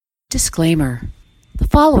Disclaimer. The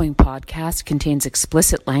following podcast contains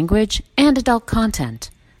explicit language and adult content.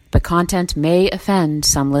 The content may offend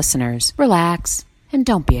some listeners. Relax and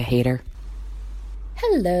don't be a hater.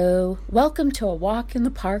 Hello. Welcome to a Walk in the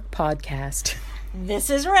Park podcast. This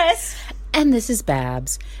is Ris. And this is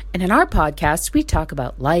Babs. And in our podcast, we talk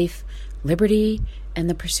about life, liberty, and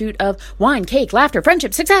the pursuit of wine, cake, laughter,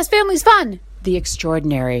 friendship, success, families, fun. The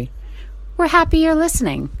extraordinary. We're happy you're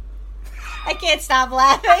listening. I can't stop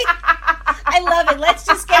laughing. I love it. Let's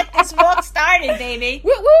just get this walk started, baby.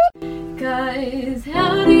 Woo woo! Guys,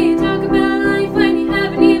 how do you talk about life when you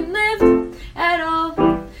haven't even lived at all?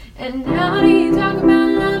 And how do you talk about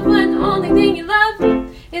love when the only thing you love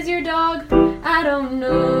is your dog? I don't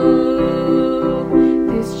know.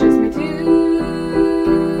 This just me too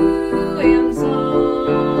and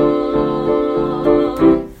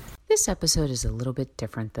song. This episode is a little bit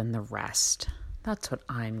different than the rest. That's what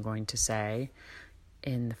I'm going to say.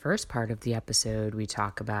 In the first part of the episode, we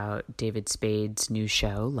talk about David Spade's new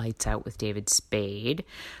show, Lights Out with David Spade.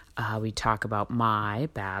 We talk about my,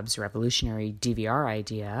 Babs, revolutionary DVR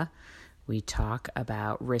idea. We talk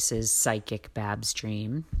about Ris's psychic Babs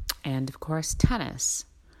dream. And, of course, tennis.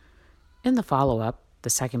 In the follow-up, the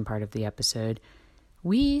second part of the episode,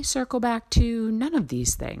 we circle back to none of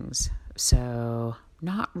these things. So,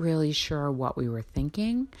 not really sure what we were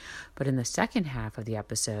thinking, but in the second half of the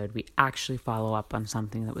episode, we actually follow up on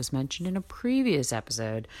something that was mentioned in a previous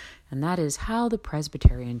episode, and that is how the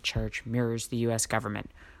Presbyterian Church mirrors the U.S. government,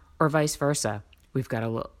 or vice versa. We've got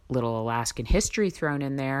a little Alaskan history thrown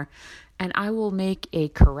in there, and I will make a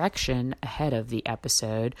correction ahead of the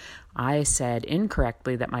episode. I said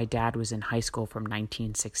incorrectly that my dad was in high school from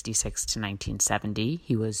 1966 to 1970.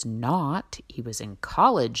 He was not. He was in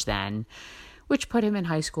college then, which put him in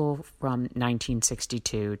high school from 1962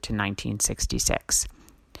 to 1966.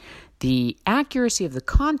 The accuracy of the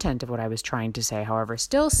content of what I was trying to say, however,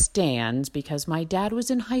 still stands because my dad was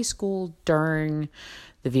in high school during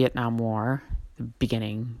the Vietnam War, the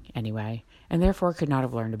beginning anyway, and therefore could not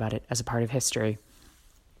have learned about it as a part of history.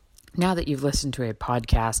 Now that you've listened to a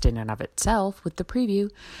podcast in and of itself with the preview,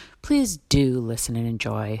 please do listen and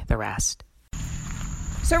enjoy the rest.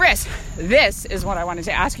 So Ris, this is what I wanted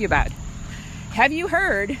to ask you about. Have you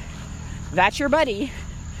heard that your buddy,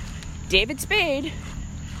 David Spade,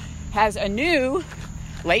 has a new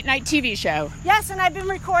late night TV show? Yes, and I've been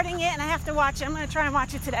recording it, and I have to watch it. I'm going to try and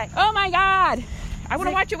watch it today. Oh my God! I want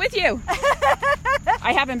to watch it with you.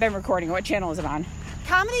 I haven't been recording. What channel is it on?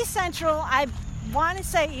 Comedy Central, I want to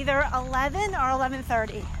say either 11 or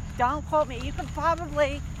 11:30. Don't quote me. I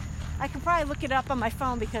can probably look it up on my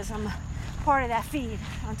phone because I'm part of that feed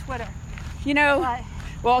on Twitter. You know...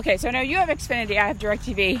 Well, okay, so now you have Xfinity, I have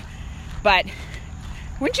DirecTV, but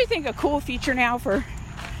wouldn't you think a cool feature now for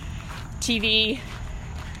TV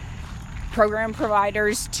program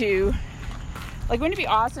providers to, wouldn't it be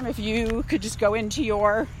awesome if you could just go into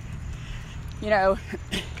your,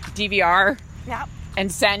 DVR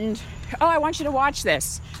and send, I want you to watch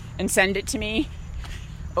this, and send it to me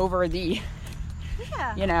over the,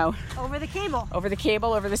 over the cable.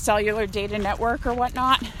 Over the cellular data network or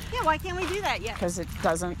whatnot. Yeah, why can't we do that yet? Because it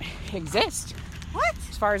doesn't exist. What?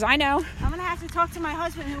 As far as I know. I'm going to have to talk to my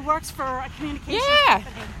husband who works for a communications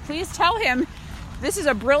company. Please tell him this is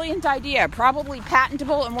a brilliant idea, probably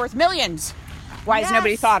patentable and worth millions. Why has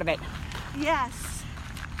nobody thought of it? Yes.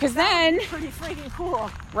 Because then... pretty freaking cool.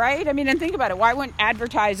 Right? I mean, and think about it. Why wouldn't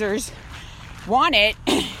advertisers want it?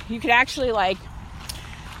 You could actually,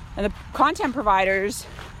 and the content providers,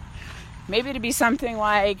 maybe it'd be something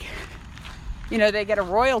like, they get a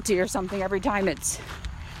royalty or something every time it's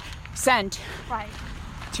sent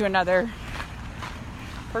to another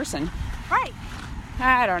person. Right.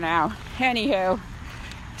 I don't know. Anywho.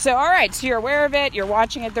 So, all right. So you're aware of it. You're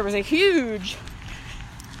watching it. There was a huge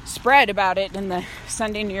spread about it in the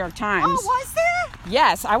Sunday New York Times. Oh, was there?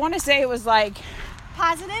 Yes. I want to say it was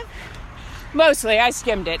positive? Mostly. I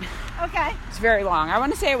skimmed it. Okay. It's very long. I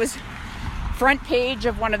want to say it was front page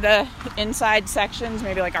of one of the inside sections,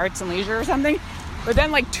 maybe arts and leisure or something, but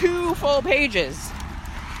then 2 full pages.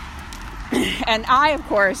 And I, of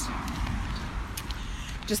course,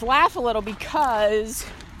 just laugh a little because,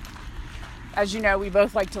 as you know, we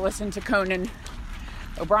both like to listen to Conan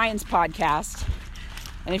O'Brien's podcast.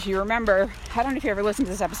 And if you remember, I don't know if you ever listened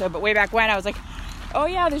to this episode, but way back when I was like, oh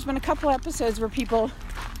yeah, there's been a couple episodes where people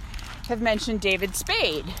have mentioned David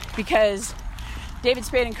Spade because David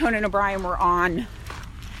Spade and Conan O'Brien were on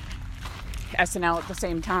SNL at the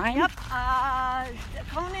same time. Yep.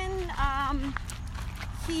 Conan,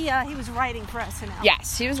 he was writing for SNL.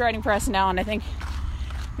 Yes, he was writing for SNL, and I think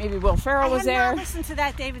maybe Will Ferrell was there. I have not listened to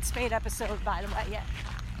that David Spade episode, by the way, yet.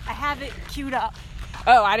 I have it queued up.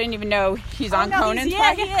 Oh, I didn't even know he's on Conan's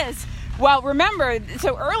podcast? Yeah, he is. Well, remember,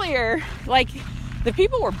 so earlier, like, the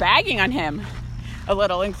people were bagging on him a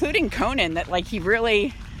little, including Conan, that, like, he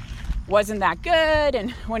really wasn't that good.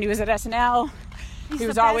 And when he was at SNL, he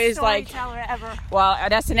was always like, ever. Well,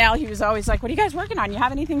 at SNL, he was always like, what are you guys working on? You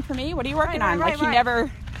have anything for me? What are you working on? Like, he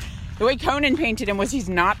never, the way Conan painted him was he's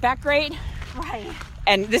not that great. Right.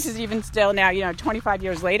 And this is even still now, 25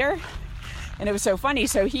 years later. And it was so funny.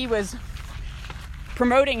 So he was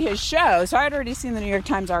promoting his show. So I had already seen the New York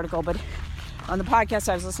Times article, but on the podcast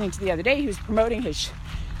I was listening to the other day, he was promoting his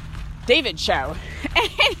David show. And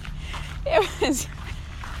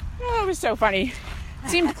it was so funny. It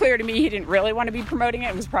seemed clear to me he didn't really want to be promoting it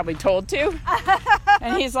and was probably told to.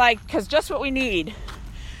 And he's like, because just what we need.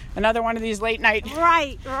 Another one of these late night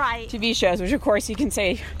TV shows, which of course he can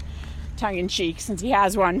say tongue-in-cheek since he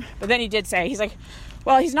has one. But then he did say, he's like,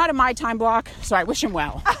 well, he's not in my time block, so I wish him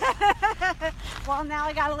well. Well, now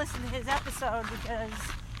I gotta listen to his episode because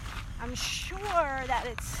I'm sure that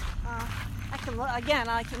it's, I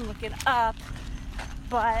can look it up,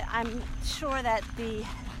 but I'm sure that the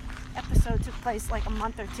episode took place like a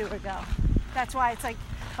month or two ago. That's why it's like,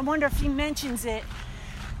 I wonder if he mentions it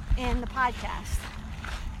in the podcast,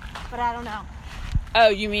 but I don't know. Oh,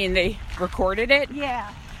 you mean they recorded it?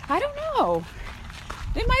 Yeah. I don't know.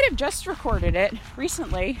 They might have just recorded it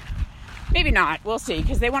recently. Maybe not. We'll see,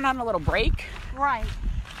 because they went on a little break. Right.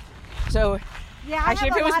 So, yeah, actually,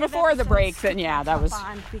 if it was before the break, then yeah, that was...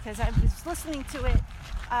 Because I was listening to it,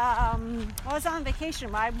 I was on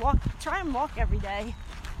vacation. I try and walk every day,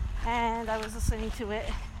 and I was listening to it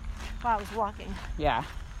while I was walking. Yeah.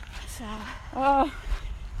 So,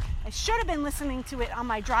 I should have been listening to it on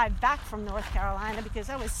my drive back from North Carolina, because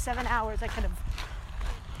that was 7 hours I could have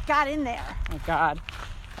got in there. Oh, God.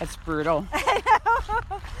 That's brutal.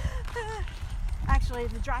 Actually,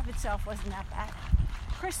 the drive itself wasn't that bad.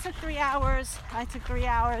 Chris took 3 hours, I took 3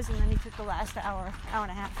 hours, and then he took the last hour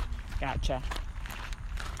and a half. Gotcha.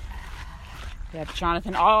 Yeah,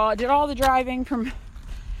 Jonathan did all the driving from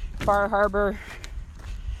Bar Harbor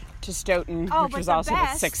to Stoughton, which was also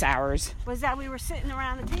about 6 hours. Was that we were sitting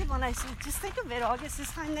around the table, and I said, just think of it, August,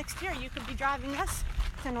 this time next year, you could be driving us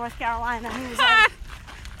to North Carolina. And he was like,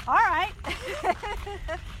 all right.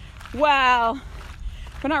 Well,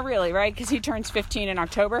 but not really, right? Because he turns 15 in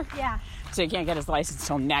October. Yeah. So he can't get his license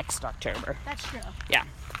till next October. That's true. Yeah.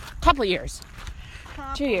 Couple of years.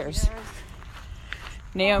 2 years.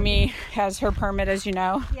 Naomi has her permit, as you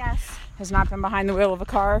know. Yes. Has not been behind the wheel of a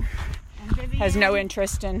car. And Vivian has no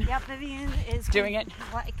interest in Vivian is doing it.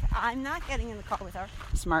 Like, I'm not getting in the car with her.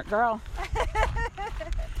 Smart girl.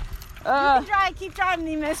 You can keep driving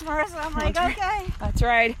me, Miss Marissa. I'm like, okay. That's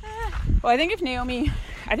right. Well, I think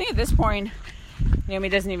at this point, Naomi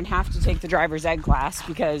doesn't even have to take the driver's ed class,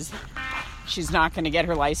 because she's not going to get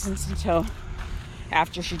her license until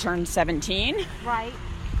after she turns 17. Right.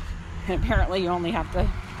 And apparently you only have to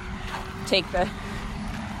take the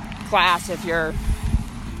class if you're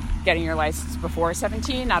getting your license before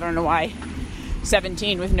 17. I don't know why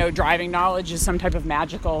 17 with no driving knowledge is some type of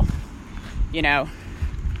magical,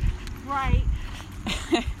 Right.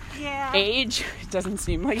 Yeah. age. It doesn't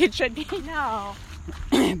seem like it should be. No.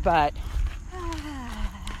 But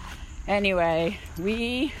anyway,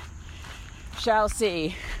 we shall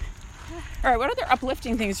see. All right, what other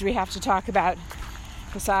uplifting things do we have to talk about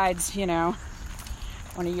besides, one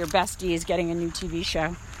of your besties getting a new TV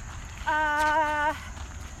show?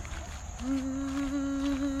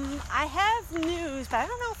 I have news, but I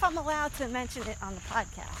don't know if I'm allowed to mention it on the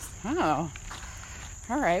podcast. Oh.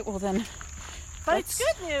 All right, well then. But it's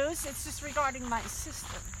good news. It's just regarding my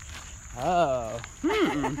sister. Oh.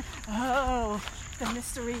 Oh, the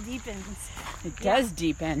mystery deepens. It does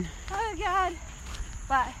deepen. Oh, God.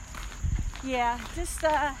 But, yeah, just,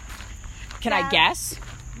 Can I guess?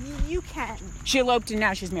 You can. She eloped and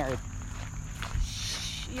now she's married.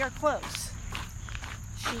 You're close.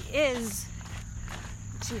 She is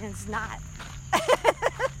not.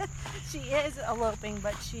 She is eloping,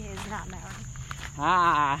 but she is not married.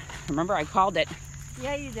 Ah, remember I called it.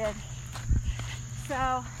 Yeah, you did.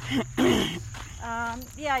 So,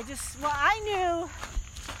 I knew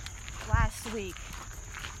last week,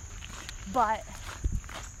 but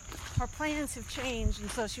her plans have changed,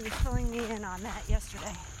 and so she was filling me in on that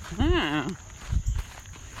yesterday.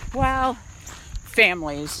 Well,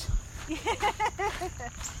 families.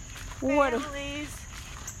 Families.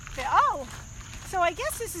 Oh, so I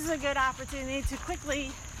guess this is a good opportunity to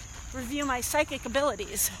quickly review my psychic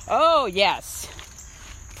abilities. Oh, yes.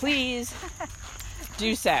 Please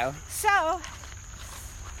do so. So,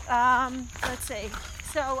 let's see.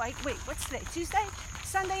 So, what's today? Tuesday?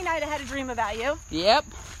 Sunday night I had a dream about you. Yep.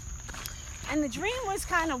 And the dream was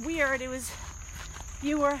kind of weird. It was,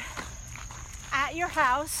 you were at your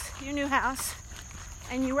house, your new house,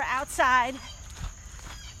 and you were outside,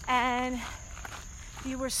 and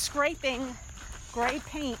you were scraping gray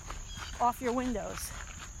paint off your windows.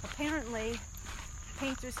 Apparently,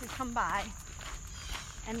 painters had come by,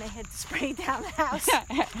 and they had sprayed down the house.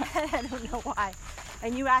 I don't know why.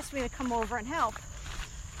 And you asked me to come over and help.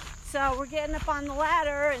 So we're getting up on the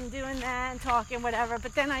ladder and doing that and talking, whatever.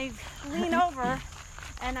 But then I lean over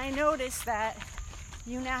and I notice that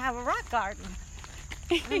you now have a rock garden.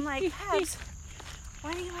 And I'm like, Babs,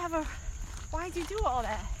 why'd you do all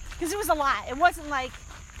that? Because it was a lot. It wasn't like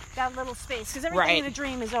that little space. Because everything in a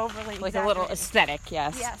dream is overly like a little aesthetic,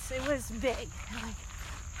 yes. Yes, it was big. And I'm like,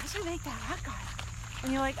 how'd you make that rock garden?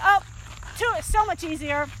 And you're like, oh, it's so much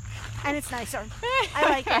easier and it's nicer. I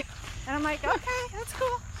like it. And I'm like, okay, that's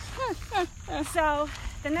cool. So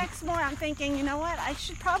the next morning I'm thinking, you know what? I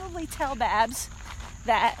should probably tell Babs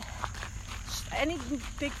that any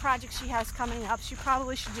big project she has coming up, she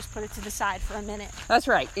probably should just put it to the side for a minute. That's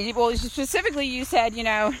right. Well, specifically you said, you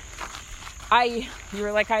were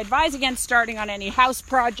like, I advise against starting on any house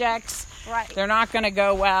projects. Right. They're not going to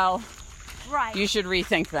go well. Right. You should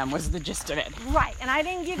rethink them, was the gist of it. Right. And I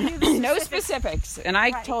didn't give you the specifics. No specifics. And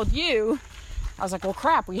I told you, I was like, well,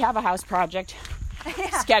 crap, we have a house project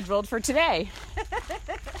scheduled for today.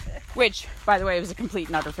 Which, by the way, was a complete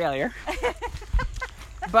and utter failure.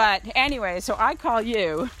 But anyway, so I call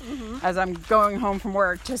you as I'm going home from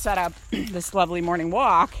work to set up this lovely morning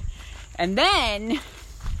walk. And then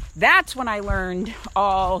that's when I learned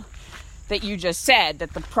all that you just said,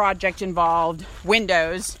 that the project involved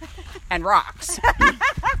windows and rocks.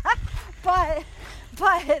 But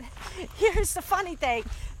here's the funny thing.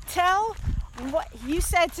 Tell what you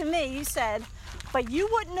said to me. You said, but you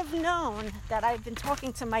wouldn't have known that I've been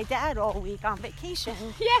talking to my dad all week on vacation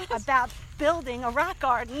about building a rock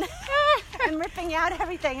garden and ripping out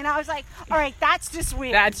everything. And I was like, all right, that's just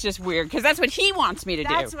weird. That's just weird, because that's what he wants me to do.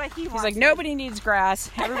 That's what he wants. He's like, nobody needs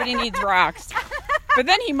grass. Everybody needs rocks. But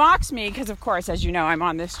then he mocks me because, of course, as you know, I'm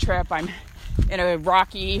on this trip. I'm in a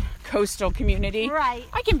rocky coastal community. Right.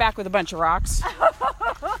 I came back with a bunch of rocks.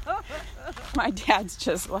 My dad's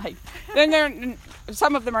just like, then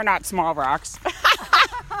some of them are not small rocks.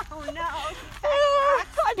 Oh, no.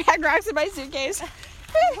 I packed rocks in my suitcase.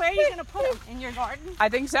 Where are you going to put them? In your garden? I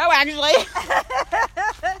think so, actually.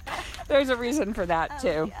 There's a reason for that,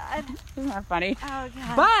 too. God. Isn't that funny? Oh,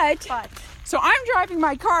 God. But, so I'm driving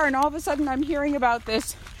my car, and all of a sudden I'm hearing about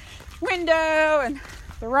this window and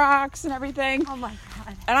the rocks and everything. Oh, my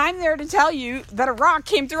God. And I'm there to tell you that a rock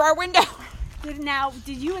came through our window.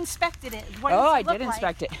 Did you inspect it? What I did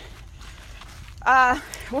inspect it.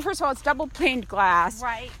 Well, first of all, it's double paned glass.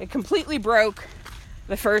 Right. It completely broke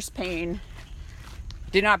the first pane.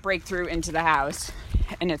 Did not break through into the house.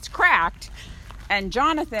 And it's cracked. And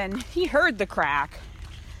Jonathan, he heard the crack.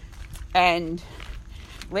 And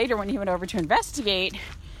later when he went over to investigate,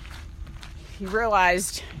 he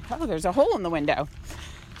realized, oh, there's a hole in the window.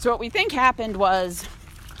 So what we think happened was,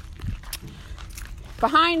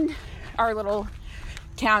 behind our little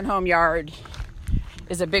townhome yard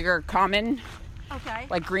is a bigger common,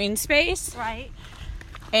 like green space. Right.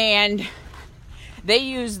 And they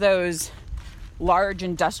use those large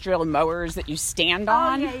industrial mowers that you stand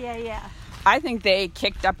on. Oh, yeah. I think they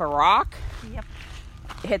kicked up a rock. Yep.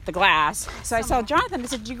 Hit the glass. So I saw Jonathan. I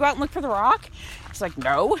said, did you go out and look for the rock? He's like,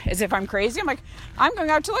 no. As if I'm crazy. I'm like, I'm going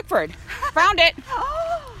out to look for it. Found it.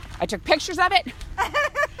 I took pictures of it.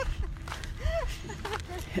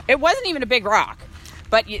 It wasn't even a big rock.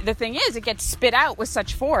 But the thing is, it gets spit out with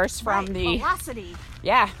such force from the velocity.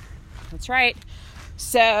 Yeah, that's right.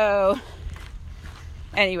 So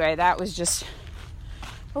anyway, that was just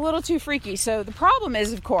a little too freaky. So the problem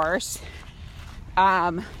is, of course,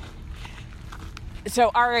 so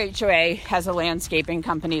our HOA has a landscaping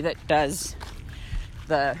company that does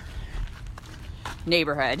the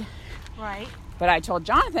neighborhood. Right. But I told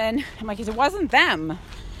Jonathan, I'm like, it wasn't them,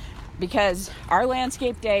 because our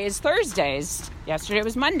landscape day is Thursdays. Yesterday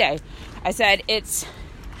was Monday. I said, it's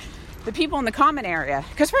the people in the common area.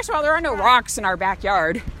 Because first of all, there are no rocks in our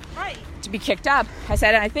backyard to be kicked up. I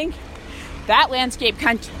said, I think that landscape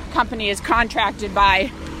company is contracted by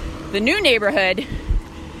the new neighborhood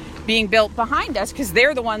being built behind us, because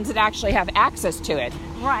they're the ones that actually have access to it.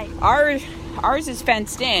 Right. Ours is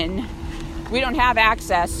fenced in. We don't have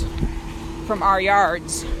access from our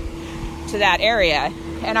yards to that area.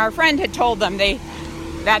 And our friend had told them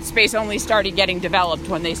that space only started getting developed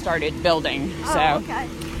when they started building. Oh, so okay.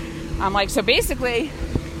 I'm like, so basically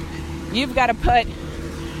you've got to put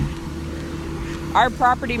our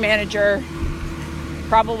property manager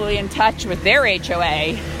probably in touch with their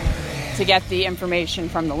HOA to get the information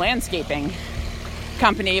from the landscaping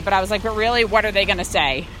company. But I was like, but really, what are they going to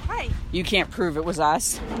say? Right. You can't prove it was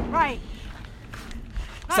us. Right.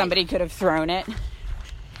 Somebody could have thrown it.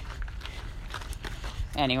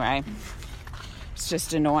 Anyway, it's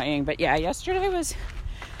just annoying. But yeah, yesterday was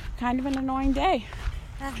kind of an annoying day.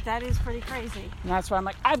 That is pretty crazy. And that's why I'm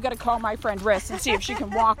like, I've got to call my friend Ris and see if she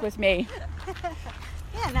can walk with me.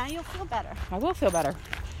 Yeah, now you'll feel better. I will feel better.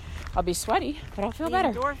 I'll be sweaty, but I'll feel better.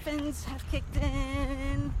 Endorphins have kicked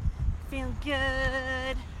in. Feeling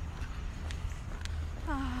good.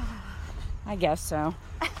 I guess so.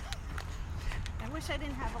 I wish I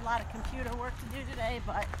didn't have a lot of computer work to do today,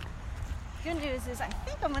 but good news is I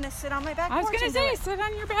think I'm going to sit on my back porch. I was going to say, sit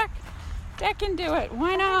on your back deck and do it.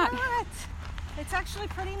 Why not? It's actually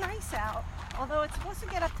pretty nice out. Although it's supposed to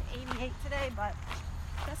get up to 88 today, but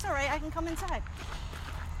that's all right. I can come inside.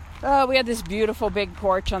 Oh, we had this beautiful big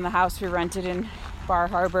porch on the house we rented in Bar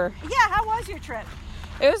Harbor. Yeah, how was your trip?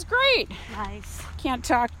 It was great. Nice. Can't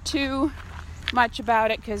talk too much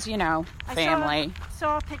about it because, you know, family. I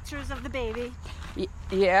saw pictures of the baby.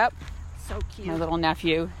 Yep. So cute. My little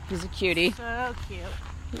nephew. He's a cutie. So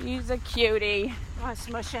cute. He's a cutie. I want to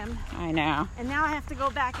smush him. I know. And now I have to go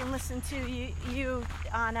back and listen to you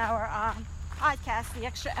on our podcast, the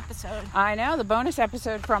extra episode. I know, the bonus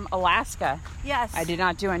episode from Alaska. Yes. I did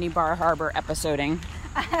not do any Bar Harbor episoding.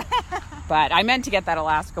 But I meant to get that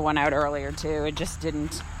Alaska one out earlier, too. It just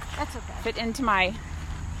didn't That's okay. fit into my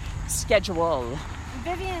schedule.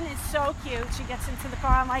 Vivian is so cute. She gets into the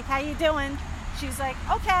car. I'm like, how you doing? She's like,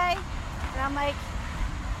 okay. And I'm like,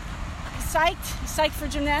 you psyched? You psyched for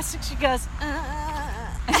gymnastics? She goes,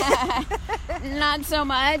 Not so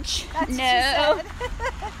much. That's No. what she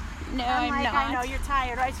said. No, I'm like, not. I know, you're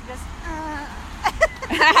tired, right? She goes,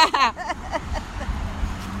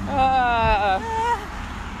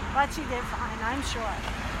 But she did fine, I'm sure.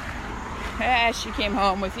 She came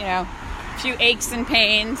home with, a few aches and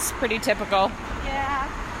pains. Pretty typical. Yeah.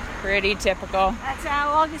 Pretty typical. That's how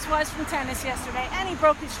August was from tennis yesterday. And he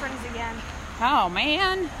broke his strings again. Oh,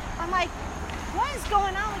 man. I'm like, what is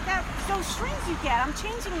going on with those strings you get? I'm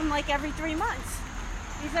changing them like every 3 months.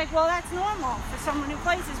 He's like, well, that's normal for someone who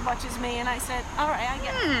plays as much as me. And I said, all right, I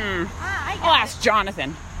get it. I'll ask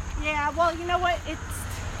Jonathan. Yeah, well, you know what? It's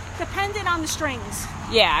dependent on the strings.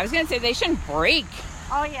 Yeah, I was going to say they shouldn't break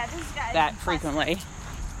Oh, yeah, this guy that frequently.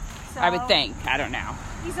 So, I would think. I don't know.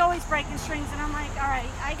 He's always breaking strings, and I'm like, all right,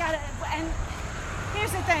 I got it. And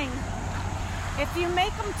here's the thing. If you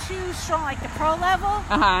make him too strong, like the pro level,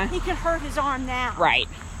 he could hurt his arm now. Right.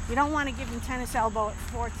 You don't want to give him tennis elbow at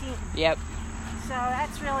 14. Yep. So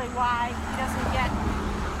that's really why he doesn't get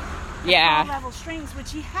pro level strings,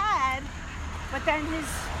 which he had, but then his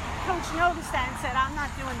coach noticed that and said, I'm not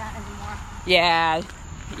doing that anymore. Yeah.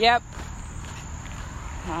 Yep.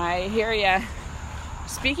 I hear ya.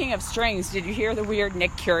 Speaking of strings, did you hear the weird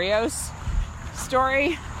Nick Kyrgios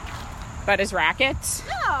story about his rackets?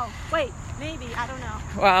 No. Wait, maybe. I don't know.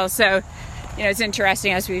 Well, so, it's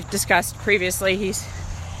interesting, as we've discussed previously, he's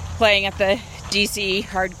playing at the DC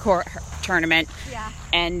hardcore tournament. Yeah.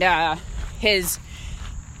 And his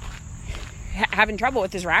having trouble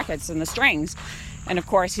with his rackets and the strings. And of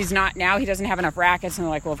course, he doesn't have enough rackets. And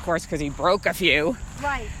they're like, well, of course, because he broke a few.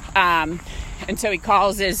 Right. And so he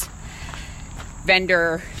calls his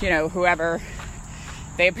vendor, whoever.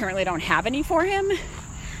 They apparently don't have any for him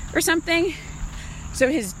or something. So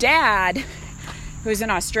his dad, who's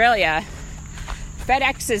in Australia,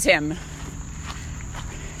 FedExes him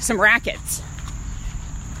some rackets.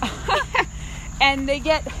 And they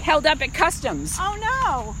get held up at customs. Oh,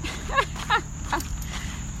 no.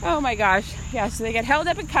 Oh, my gosh. Yeah, so they get held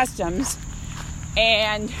up at customs.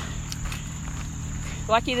 And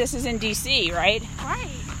lucky this is in D.C., right? Right.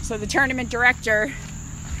 So the tournament director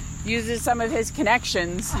uses some of his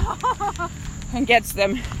connections and gets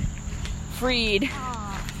them freed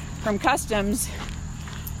from customs.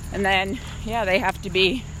 And then, they have to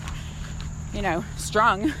be,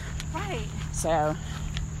 strung. Right. So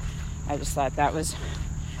I just thought that was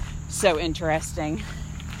so interesting.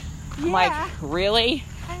 Yeah. I'm like, really?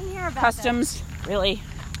 I didn't hear about Customs? Really?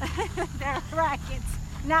 They're rackets,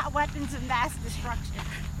 not weapons of mass destruction.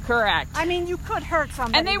 Correct. I mean, you could hurt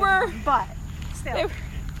somebody. And they were, but still.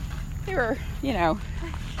 They were, it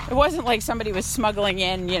wasn't like somebody was smuggling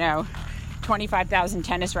in, 25,000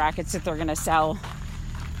 tennis rackets that they're going to sell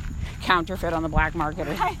counterfeit on the black market.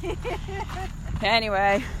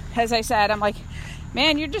 Anyway, as I said, I'm like,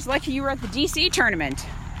 man, you're just lucky you were at the DC tournament.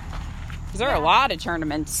 Because there are a lot of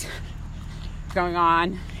tournaments going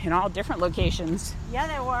on in all different locations. Yeah,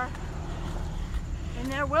 there were.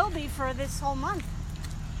 And there will be for this whole month.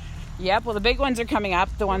 Yep, well, the big ones are coming up,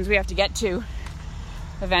 the ones we have to get to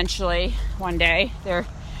eventually one day. They're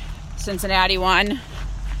Cincinnati one.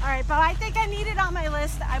 All right, but I think I need it on my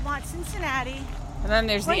list. I want Cincinnati. And then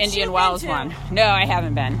there's the Where'd Indian you Wells been to? one. No, I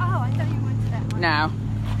haven't been. Oh, I thought you went to that one. No.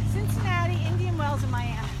 Cincinnati, Indian Wells, and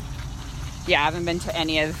Miami. Yeah, I haven't been to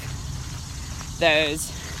any of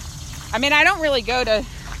those. I mean, I don't really go to...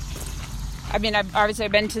 I've been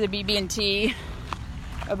to the BB&T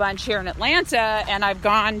a bunch here in Atlanta, and I've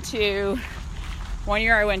gone to... One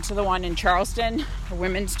year I went to the one in Charleston, a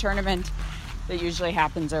women's tournament that usually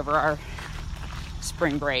happens over our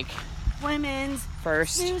spring break. Women's.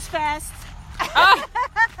 First. Snooze Fest. Ah!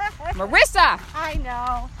 Marissa! I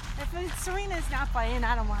know. If Serena's not playing,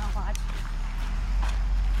 I don't want to watch.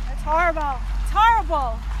 That's horrible. It's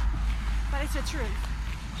horrible. But it's the truth.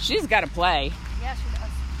 She's got to play. Yeah, she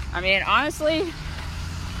does. I mean, honestly,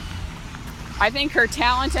 I think her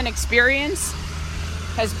talent and experience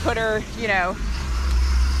has put her,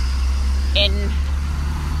 in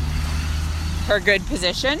her good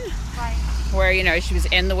position. Right. Where, she was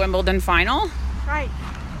in the Wimbledon final. Right.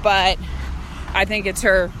 But I think it's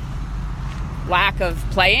her lack of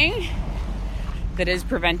playing that is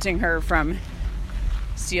preventing her from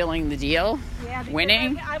sealing the deal,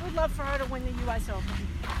 winning. I would love for her to win the U.S. Open.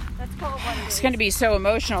 Let's call it what it is. It's going to be so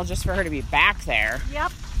emotional just for her to be back there.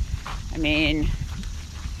 Yep. I mean,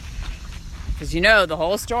 because the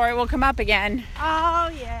whole story will come up again.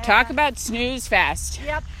 Oh, yeah. Talk about snooze fest.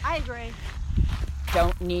 Yep, I agree.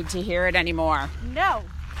 Don't need to hear it anymore. No.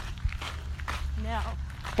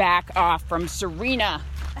 Back off from Serena,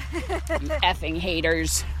 you effing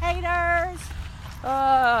haters. Haters.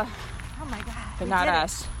 Oh, my God. But not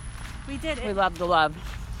us. We did it. We love the love.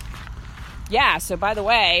 Yeah, so by the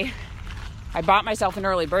way, I bought myself an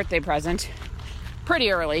early birthday present.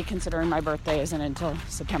 Pretty early, considering my birthday isn't until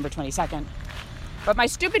September 22nd. But my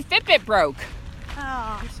stupid Fitbit broke.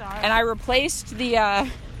 Oh, I'm sorry. And I replaced the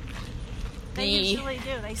They usually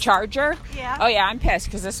do. Charger. Yeah. Oh, yeah, I'm pissed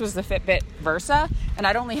because this was the Fitbit Versa, and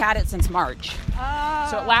I'd only had it since March. Oh.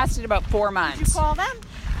 So it lasted about 4 months. Did you call them?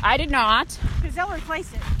 I did not. Because they'll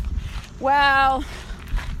replace it. Well,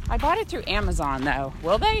 I bought it through Amazon, though.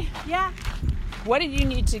 Will they? Yeah. What did you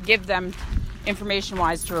need to give them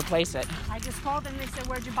information-wise to replace it? I just called them. They said,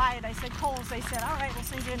 "Where'd you buy it?" I said, "Kohl's." They said, "All right, we'll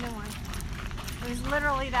send you a new one." It was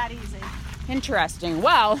literally that easy. Interesting.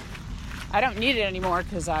 Well, I don't need it anymore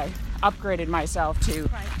because I upgraded myself to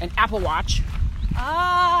an Apple Watch.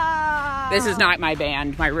 Oh. This is not my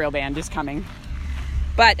band. My real band is coming.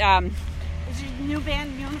 But, Is your new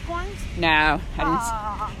band Unicorns? no,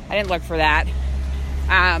 I didn't look for that.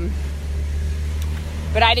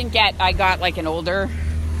 But I got like an older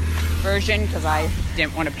version because I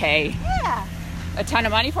didn't want to pay a ton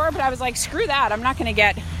of money for it. But I was like, screw that. I'm not going to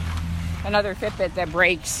get another Fitbit that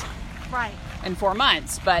breaks in 4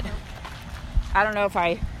 months. But I don't know if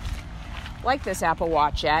I like this Apple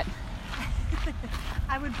Watch yet.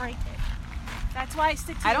 I would break it. That's why I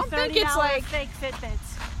stick to I don't the think $30 it's like fake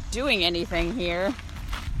Fitbits. doing anything here.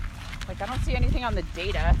 Like, I don't see anything on the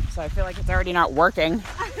data, so I feel like it's already not working.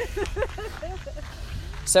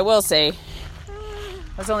 So we'll see.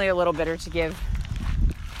 I was only a little bitter to give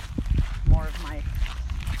more of my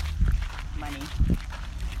money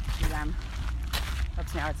to them.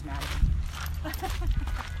 That's now it's mad at me.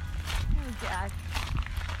 Oh, God.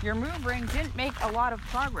 Your move ring didn't make a lot of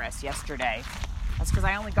progress yesterday. That's because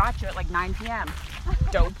I only got you at like 9 p.m.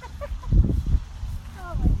 Dope.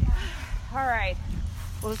 Oh, my God. All right.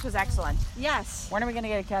 Well, this was excellent. Yes. When are we going to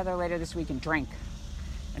get together later this week and drink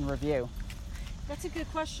and review? That's a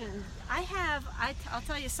good question. I'll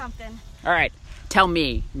tell you something. All right. Tell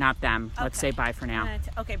me, not them. Let's Okay. say bye for now.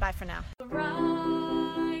 Okay, bye for now.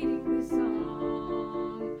 Writing the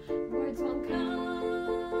song, words won't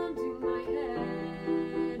come to my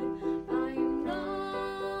head. I am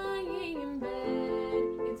lying in bed,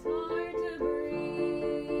 it's hard to breathe.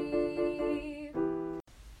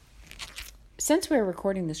 Since we're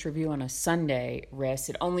recording this review on a Sunday, Ris,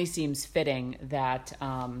 it only seems fitting that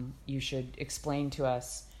you should explain to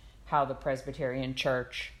us how the Presbyterian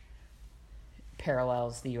Church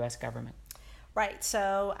parallels the U.S. government. Right.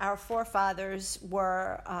 So our forefathers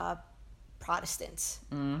were Protestants.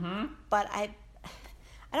 Mm-hmm. But I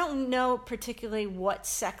don't know particularly what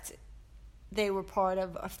sect they were part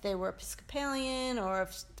of, if they were Episcopalian or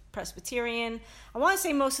if Presbyterian. I want to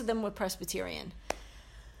say most of them were Presbyterian.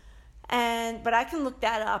 But I can look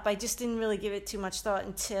that up. I just didn't really give it too much thought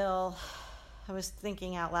until I was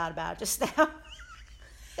thinking out loud about it just now.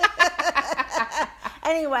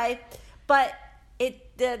 Anyway, but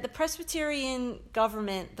the Presbyterian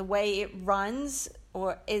government, the way it runs,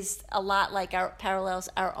 or is a lot like parallels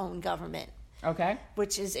our own government. Okay.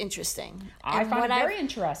 Which is interesting. I found it very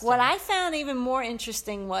interesting. What I found even more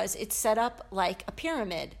interesting was it's set up like a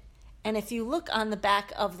pyramid. And if you look on the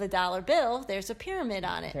back of the dollar bill, there's a pyramid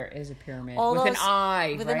on it. There is a pyramid with an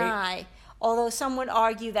eye, with right? an eye. Although some would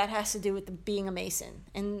argue that has to do with being a Mason.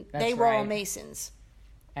 And they were all Masons.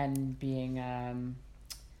 And being... and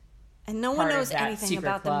no one knows anything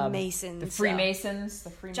about club. The Masons. The Freemasons.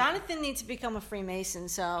 Jonathan needs to become a Freemason,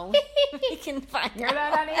 so he can find Hear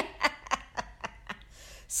that, honey?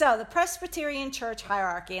 So, the Presbyterian Church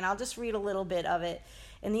hierarchy, and I'll just read a little bit of it.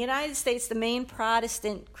 In the United States, the main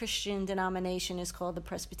Protestant Christian denomination is called the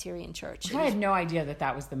Presbyterian Church. I had no idea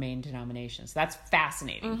that was the main denomination, so that's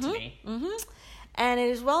fascinating to me. Mm-hmm. And it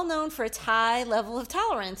is well known for its high level of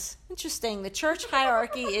tolerance. Interesting. The church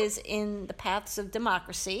hierarchy is in the paths of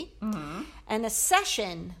democracy, and a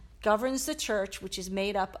session governs the church, which is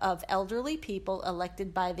made up of elderly people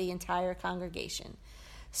elected by the entire congregation.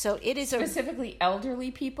 So it is specifically elderly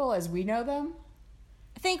people as we know them?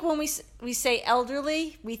 I think when we say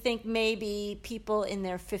elderly, we think maybe people in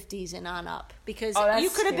their 50s and on up. Because you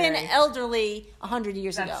could have been elderly 100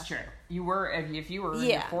 years ago. That's true. You were, if you were in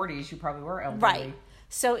your 40s, you probably were elderly. Right.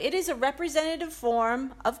 So it is a representative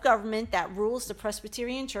form of government that rules the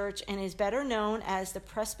Presbyterian Church and is better known as the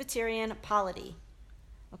Presbyterian polity.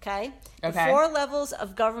 Okay? The 4 levels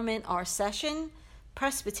of government are session,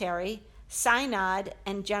 presbytery, synod,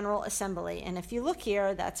 and general assembly. And if you look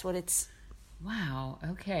here, that's what it's... Wow,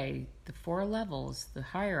 okay. The 4 levels, the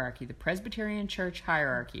hierarchy, the Presbyterian Church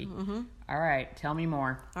hierarchy. Mm-hmm. All right, tell me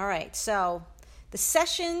more. All right, so the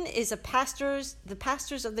session is the pastors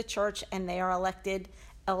of the church, and they are elected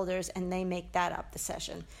elders, and they make that up, the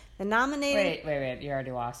session. The nominated... Wait, you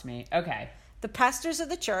already lost me. Okay. The pastors of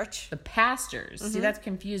the church. The pastors. Mm-hmm. See, that's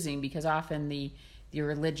confusing because often the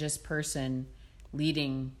religious person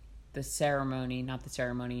leading the ceremony,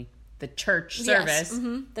 the church service,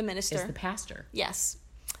 the minister, is the pastor. Yes,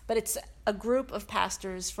 but it's a group of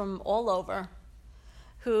pastors from all over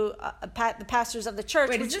who the pastors of the church.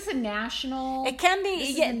 Wait, is this a national? It can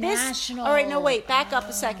be. National. All right, no, wait, back up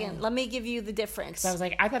a second. Let me give you the difference. I was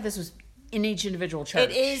like, I thought this was in each individual church.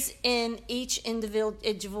 It is in each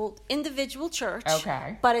individual church.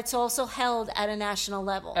 Okay, but it's also held at a national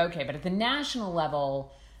level. Okay, but at the national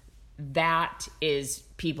level, that is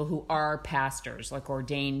people who are pastors, like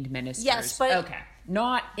ordained ministers. Yes, but... Okay.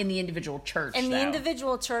 Not in the individual church, In the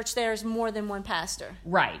individual church, there's more than one pastor.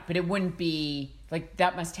 Right, but it wouldn't be... Like,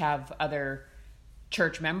 that must have other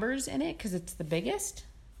church members in it, because it's the biggest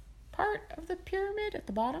part of the pyramid at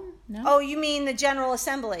the bottom? No? Oh, you mean the General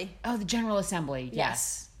Assembly? Oh, the General Assembly,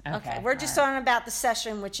 yes. Okay. We're just talking about the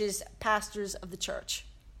session, which is pastors of the church.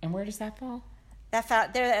 And where does that fall?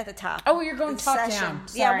 They're at the top. Oh, you're going top down.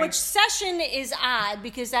 Sorry. Yeah, which session is odd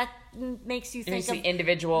because that makes you think of the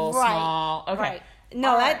individual, small. Okay. Right.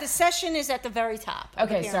 No, the session is at the very top.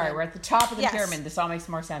 Okay, sorry. We're at the top of the pyramid. This all makes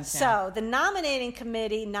more sense now. So the nominating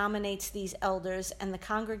committee nominates these elders, and the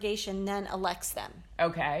congregation then elects them.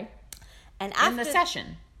 Okay. And after in the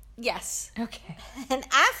session. Yes. Okay. And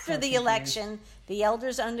after the election, the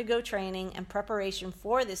elders undergo training and preparation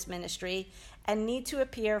for this ministry and need to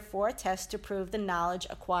appear for a test to prove the knowledge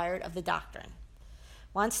acquired of the doctrine.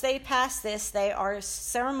 Once they pass this, they are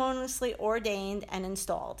ceremoniously ordained and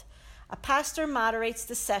installed. A pastor moderates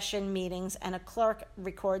the session meetings and a clerk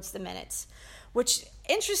records the minutes. Which,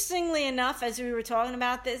 interestingly enough, as we were talking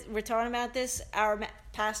about this, our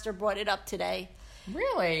pastor brought it up today.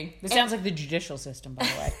 Really? This sounds like the judicial system, by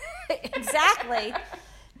the way. Exactly.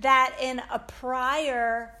 That in a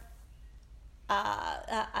prior...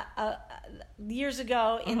 years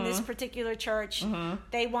ago in this particular church,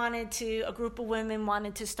 a group of women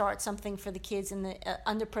wanted to start something for the kids and the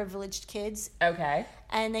underprivileged kids. Okay.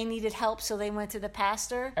 And they needed help, so they went to the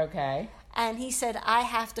pastor. Okay. And he said, I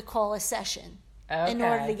have to call a session in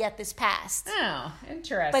order to get this passed. Oh,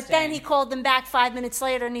 interesting. But then he called them back 5 minutes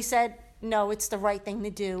later and he said, no, it's the right thing to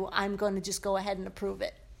do. I'm going to just go ahead and approve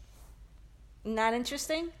it. Isn't that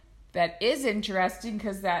interesting? That is interesting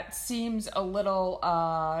because that seems a little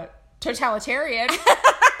totalitarian.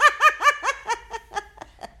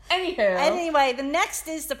 Anyway, the next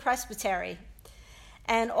is the presbytery.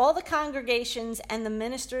 And all the congregations and the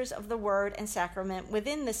ministers of the word and sacrament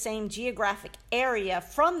within the same geographic area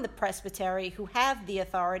from the presbytery who have the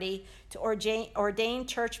authority to ordain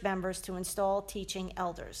church members to install teaching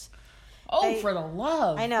elders. Oh, for the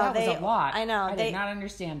love. I know. That was a lot. I know. I did not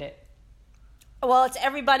understand it. Well, it's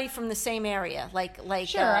everybody from the same area, like.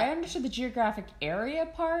 Sure, I understood the geographic area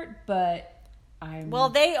part, but Well,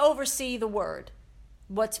 they oversee the word,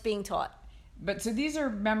 what's being taught. But so these are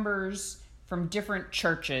members from different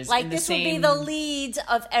churches. Like in the this same... would be the leads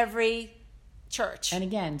of every church. And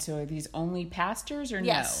again, so are these only pastors or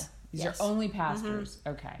yes. no? These yes. are only pastors.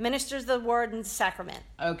 Okay. Ministers of the word and sacrament.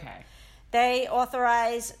 Okay. They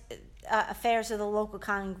authorize affairs of the local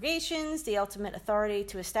congregations. The ultimate authority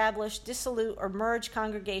to establish, dissolute, or merge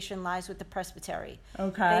congregation lies with the presbytery.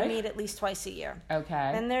 Okay. They meet at least twice a year.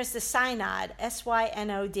 Okay. Then there's the synod,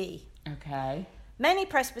 S-Y-N-O-D. Okay. Many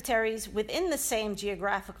presbyteries within the same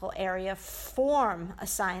geographical area form a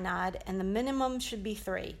synod, and the minimum should be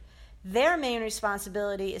 3. Their main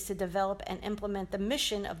responsibility is to develop and implement the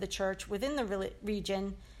mission of the church within the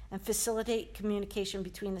region and facilitate communication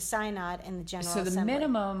between the synod and the general assembly. So the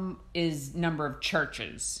minimum is number of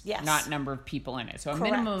churches, yes. not number of people in it. So a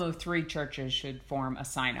Correct. minimum of 3 churches should form a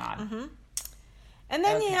synod. Mm-hmm. And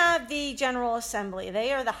then you have the general assembly.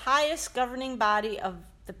 They are the highest governing body of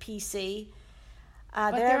the PC.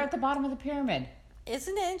 But they're at the bottom of the pyramid.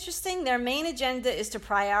 Isn't it interesting? Their main agenda is to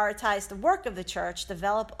prioritize the work of the church,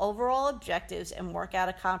 develop overall objectives, and work out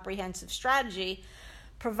a comprehensive strategy,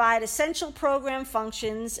 provide essential program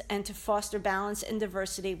functions, and to foster balance and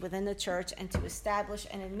diversity within the church, and to establish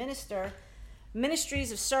and administer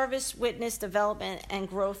ministries of service, witness, development, and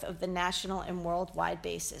growth of the national and worldwide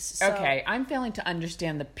basis. So, okay, I'm failing to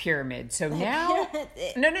understand the pyramid. So now...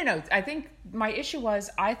 No. I think my issue was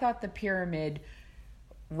I thought the pyramid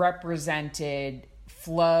represented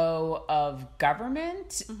flow of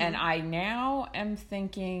government, and I now am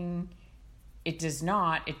thinking it does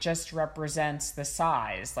not. It just represents the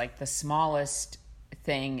size. Like the smallest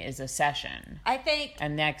thing is a session. I think...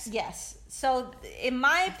 And next... Yes. So, in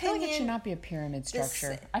my opinion... I feel like it should not be a pyramid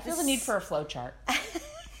structure. I feel the need for a flow chart.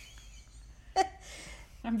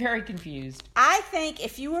 I'm very confused. I think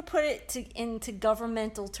if you were put it into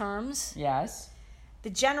governmental terms... Yes. The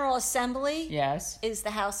General Assembly... Yes. ...is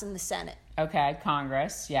the House and the Senate. Okay.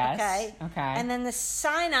 Congress. Yes. Okay. And then the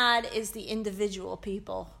Synod is the individual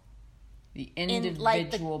people. The individual like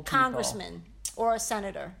the people. Congressman or a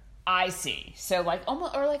senator. I see. So like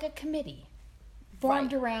almost, or like a committee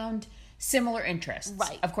formed around similar interests.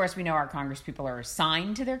 Right. Of course, we know our Congress people are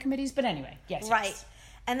assigned to their committees, but anyway, yes. Right. Yes.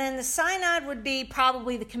 And then the synod would be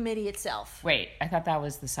probably the committee itself. Wait, I thought that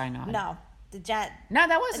was the synod. No. No, that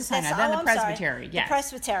was the synod. Then the presbytery. Yes. The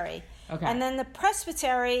presbytery. Okay. And then the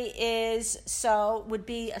presbytery would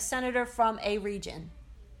be a senator from a region.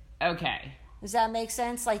 Okay. Does that make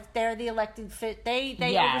sense? Like they're the elected they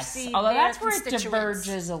yes. oversee Although their that's where it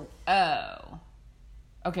diverges.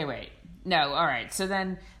 Okay, wait. No, all right. So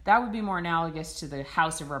then that would be more analogous to the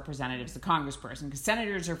House of Representatives, the congressperson, because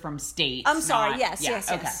senators are from states. I'm sorry. Yes.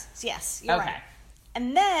 Yes. You're right.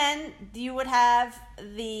 And then you would have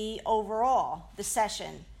the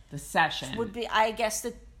session. The session would be, I guess,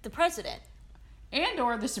 the president and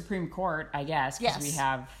or the Supreme Court. I guess because we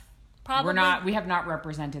have. Probably. We have not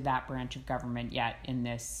represented that branch of government yet in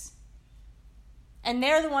this. And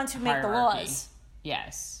they're the ones who make the laws.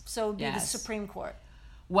 Yes. So it would be the Supreme Court.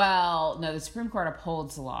 Well, no, the Supreme Court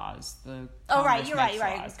upholds the laws. You're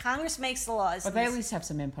right. Congress makes the laws. But they at least have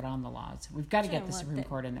some input on the laws. We've got to get the Supreme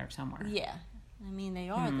Court in there somewhere. Yeah. I mean, they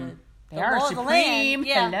are they are law supreme. Of the land.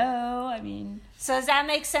 Yeah. Hello. I mean. So does that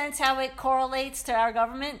make sense how it correlates to our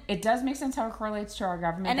government? It does make sense how it correlates to our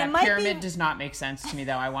government. And that pyramid does not make sense to me,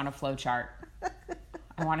 though. I want a flow chart.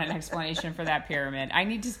 I want an explanation for that pyramid. I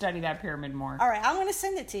need to study that pyramid more. All right, I'm going to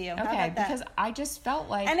send it to you. Okay, because I just felt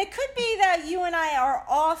like... And it could be that you and I are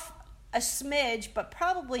off a smidge, but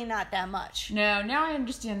probably not that much. No, now I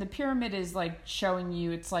understand. The pyramid is like showing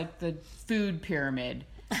you, it's like the food pyramid.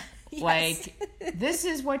 Yes. Like, this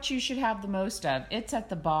is what you should have the most of. It's at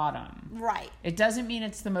the bottom. Right. It doesn't mean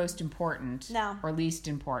it's the most important. No. Or least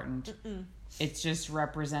important. It's just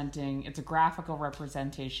representing, it's a graphical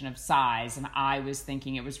representation of size. And I was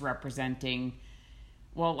thinking it was representing,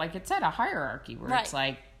 well, like it said, a hierarchy where it's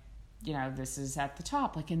like, you know, this is at the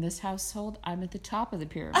top. Like in this household, I'm at the top of the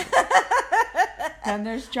pyramid. Then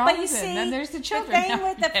there's Jonathan. Then there's the children. The thing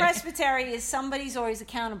with the presbytery is somebody's always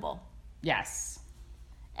accountable. Yes.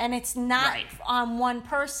 And it's not on one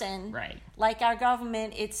person. Right. Like our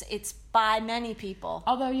government, it's by many people.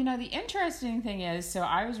 Although, you know, the interesting thing is, so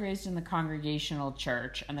I was raised in the Congregational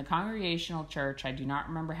Church. And the Congregational Church, I do not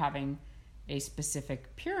remember having a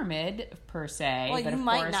specific pyramid per se. Well, but you of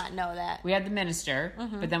might course, not know that. We had the minister,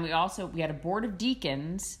 but then we had a board of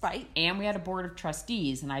deacons. Right. And we had a board of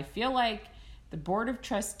trustees. And I feel like the board of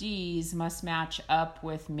trustees must match up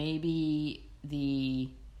with maybe the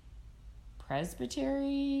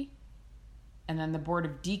presbytery, and then the board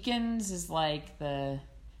of deacons is like the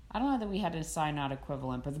I don't know that we had a synod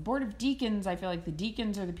equivalent, but the Board of Deacons, I feel like the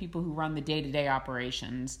deacons are the people who run the day-to-day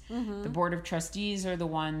operations. The Board of Trustees are the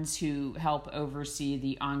ones who help oversee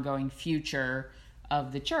the ongoing future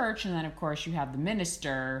of the church. And then, of course, you have the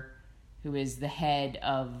minister, who is the head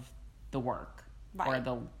of the work. Or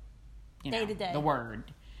the, day-to-day. The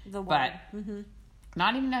word. But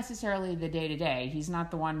not even necessarily the day-to-day. He's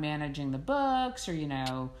not the one managing the books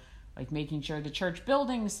or, like making sure the church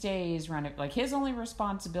building stays running. Like his only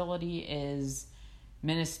responsibility is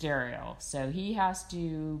ministerial. So he has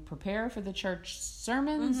to prepare for the church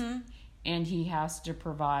sermons and he has to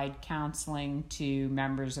provide counseling to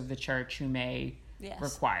members of the church who may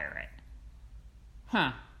require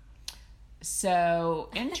it. So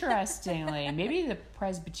interestingly, maybe the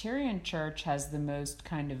Presbyterian Church has the most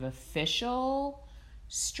kind of official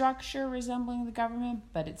structure resembling the government,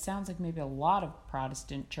 but it sounds like maybe a lot of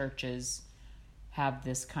Protestant churches have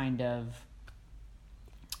this kind of,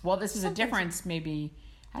 well, this is a difference maybe,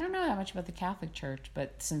 I don't know that much about the Catholic Church,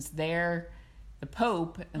 but since they're the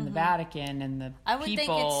Pope and the Vatican and the I would think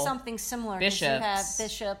it's something similar, because you have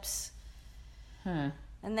bishops and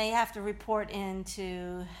they have to report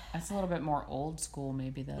into... That's a little bit more old school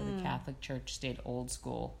maybe, though. The Catholic Church stayed old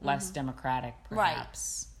school, less democratic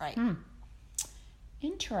perhaps. Right.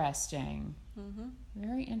 Interesting.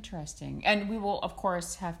 Very interesting. And we will, of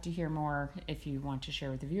course, have to hear more if you want to share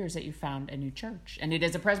with the viewers that you found a new church. And it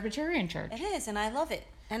is a Presbyterian church. It is, and I love it.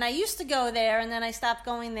 And I used to go there, and then I stopped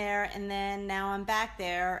going there, and then now I'm back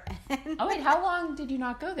there. Oh, wait, how long did you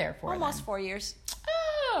not go there for? Almost 4 years.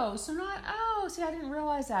 See, I didn't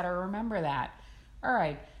realize that or remember that. All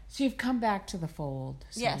right. So you've come back to the fold,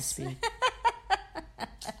 so to speak.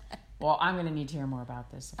 Well, I'm going to need to hear more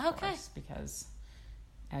about this, of course, because...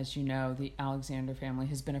 As you know, the Alexander family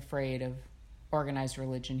has been afraid of organized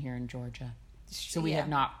religion here in Georgia. So we have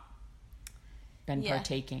not been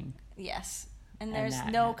partaking. Yes. And there's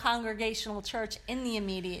no congregational church in the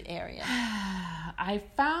immediate area. I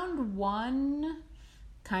found one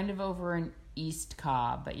kind of over in East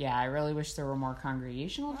Cobb, but I really wish there were more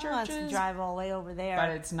congregational churches. Let's drive all the way over there.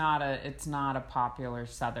 But it's not a popular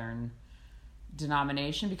Southern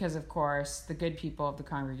denomination, because of course the good people of the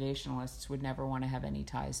Congregationalists would never want to have any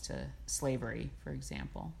ties to slavery, for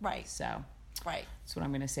example. So that's what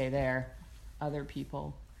I'm going to say there. Other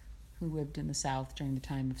people who lived in the South during the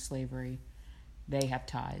time of slavery, they have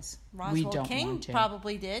ties. We don't King want to.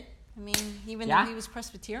 Probably did. I mean, even though he was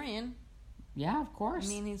Presbyterian. Yeah, of course. I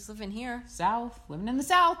mean, he's living here. Living in the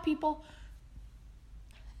South, people.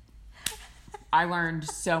 I learned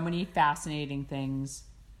so many fascinating things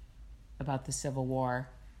about the Civil War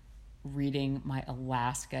reading my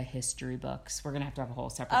Alaska history books. We're going to have a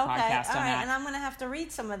whole separate podcast on that. And I'm going to have to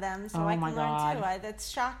read some of them so I can learn too.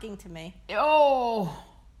 That's shocking to me. All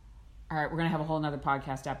right, we're going to have a whole nother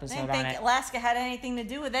podcast episode on it. I didn't think Alaska had anything to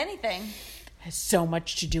do with anything. It has so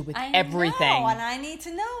much to do with everything. I know, and I need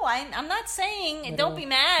to know. I'm not saying, don't be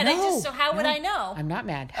mad. How would I know? I'm not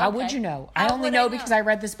mad. How would you know? I only know because I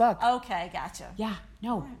read this book. Okay, gotcha. Yeah,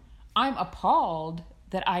 no. I'm appalled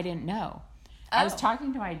that I didn't know. I was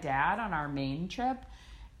talking to my dad on our Maine trip,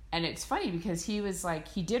 and it's funny because he was like,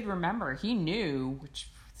 he did remember, he knew, which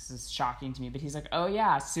this is shocking to me, but he's like, oh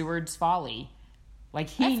yeah, Seward's Folly. Like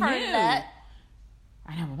he knew. I've heard of that.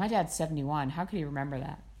 I know, but my dad's 71. How could he remember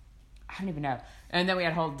that? I don't even know. And then we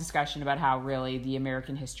had a whole discussion about how really the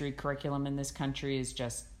American history curriculum in this country is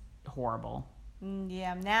just horrible.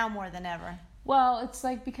 Yeah, now more than ever. Well, it's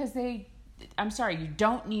like because I'm sorry, you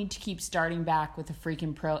don't need to keep starting back with the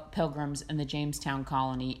freaking Pilgrims and the Jamestown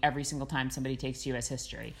colony every single time somebody takes U.S.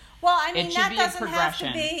 history. Well, I mean, that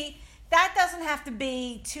doesn't have to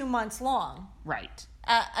be 2 months long. Right.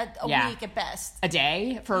 A week at best. A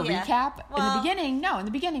day for a recap? Well, in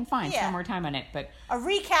the beginning, fine. Spend more time on it. But a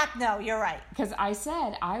recap, no, you're right. Because I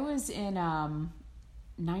said I was in AP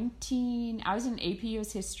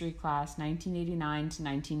US history class, 1989 to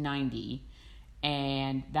 1990.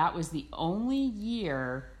 And that was the only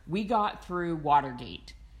year we got through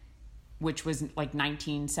Watergate, which was like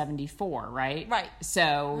 1974, right? Right.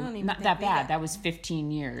 So not that bad. That was 15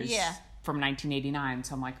 years from 1989.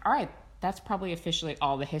 So I'm like, all right, that's probably officially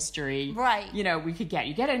all the history we could get.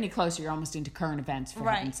 You get any closer, you're almost into current events, for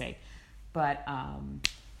heaven's sake. But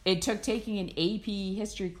it took taking an AP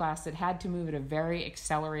history class that had to move at a very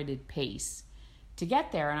accelerated pace to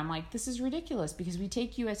get there. And I'm like, this is ridiculous because we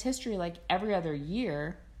take U.S. history like every other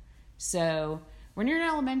year. So when you're in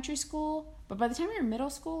elementary school, but by the time you're in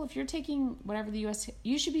middle school, if you're taking whatever the U.S.,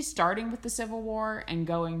 you should be starting with the Civil War and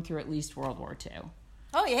going through at least World War II.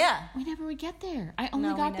 Oh, yeah. We never would get there. I only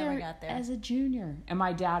got there as a junior. And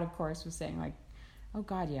my dad, of course, was saying like, oh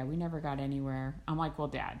God, yeah, we never got anywhere. I'm like, well,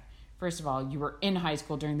 Dad, first of all, you were in high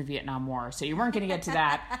school during the Vietnam War, so you weren't going to get to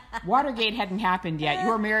that. Watergate hadn't happened yet. You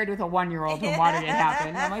were married with a 1-year-old when Watergate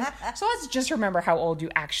happened. I'm like, so let's just remember how old you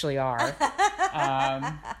actually are.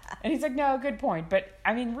 And he's like, no, good point. But,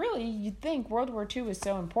 I mean, really, you'd think World War II was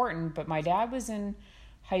so important, but my dad was in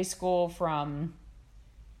high school from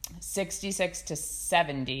 66 to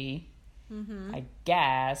 70, I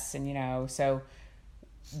guess. And, you know, so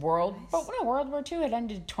World War II had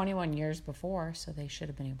ended 21 years before, so they should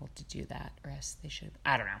have been able to do that. They should have,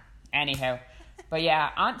 I don't know. Anyhow, but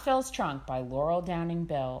yeah, Aunt Phil's Trunk by Laurel Downing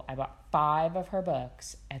Bill. I bought 5 of her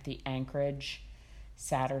books at the Anchorage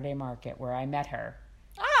Saturday Market where I met her.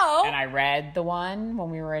 Oh. And I read the one when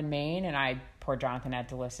we were in Maine, and poor Jonathan had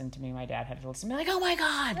to listen to me. My dad had to listen to me, like, oh my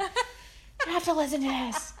God, you have to listen to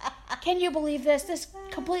this. Can you believe this? This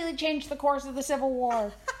completely changed the course of the Civil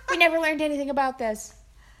War. We never learned anything about this.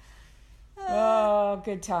 Oh,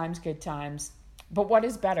 good times, good times. But what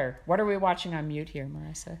is better? What are we watching on mute here,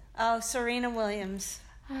 Marissa? Oh, Serena Williams.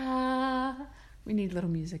 We need little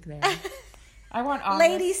music there. I want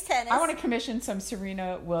ladies tennis. I want to commission some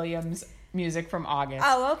Serena Williams music from August.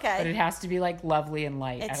 Oh, okay. But it has to be like lovely and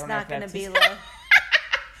light. It's I don't not know going to be low. low.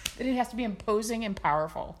 Then it has to be imposing and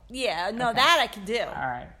powerful. Yeah, no, okay. That I can do. All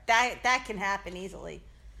right. That can happen easily.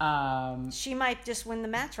 She might just win the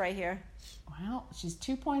match right here. Well, she's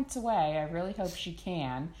 2 points away. I really hope she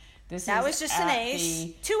can. That was just an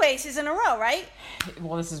ace. 2 aces in a row, right?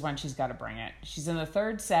 Well, this is when she's got to bring it. She's in the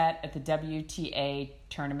 3rd set at the WTA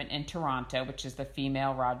tournament in Toronto, which is the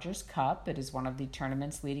Female Rogers Cup. It is one of the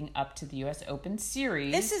tournaments leading up to the U.S. Open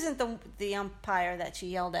Series. This isn't the umpire that she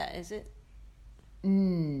yelled at, is it?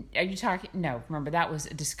 Are you talking? No, remember, that was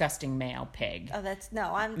a disgusting male pig. Oh,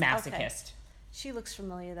 I'm masochist. Okay. She looks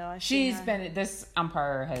familiar, though. This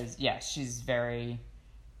umpire has, yes, she's very...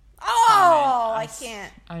 Oh, I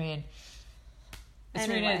can't. I mean,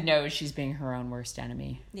 anyway. Serena knows she's being her own worst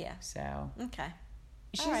enemy. Yeah. So. Okay.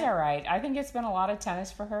 She's all right. I think it's been a lot of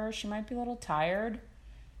tennis for her. She might be a little tired.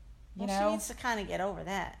 You know? She needs to kind of get over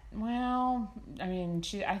that. Well, I mean,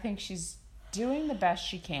 I think she's doing the best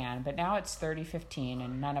she can, but now it's 30-15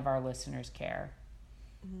 and none of our listeners care.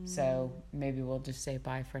 So maybe we'll just say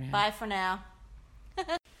bye for now. Bye for now.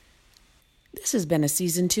 This has been a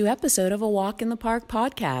Season 2 episode of A Walk in the Park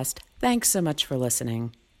podcast. Thanks so much for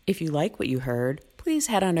listening. If you like what you heard, please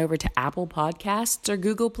head on over to Apple Podcasts or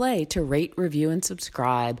Google Play to rate, review, and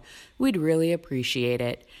subscribe. We'd really appreciate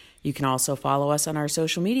it. You can also follow us on our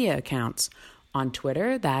social media accounts. On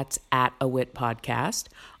Twitter, that's @AWitPodcast.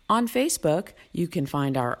 On Facebook, you can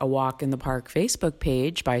find our A Walk in the Park Facebook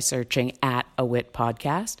page by searching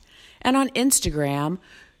 @AWitPodcast. And on Instagram,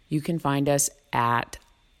 you can find us at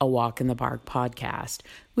A Walk in the Park podcast.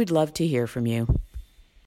 We'd love to hear from you.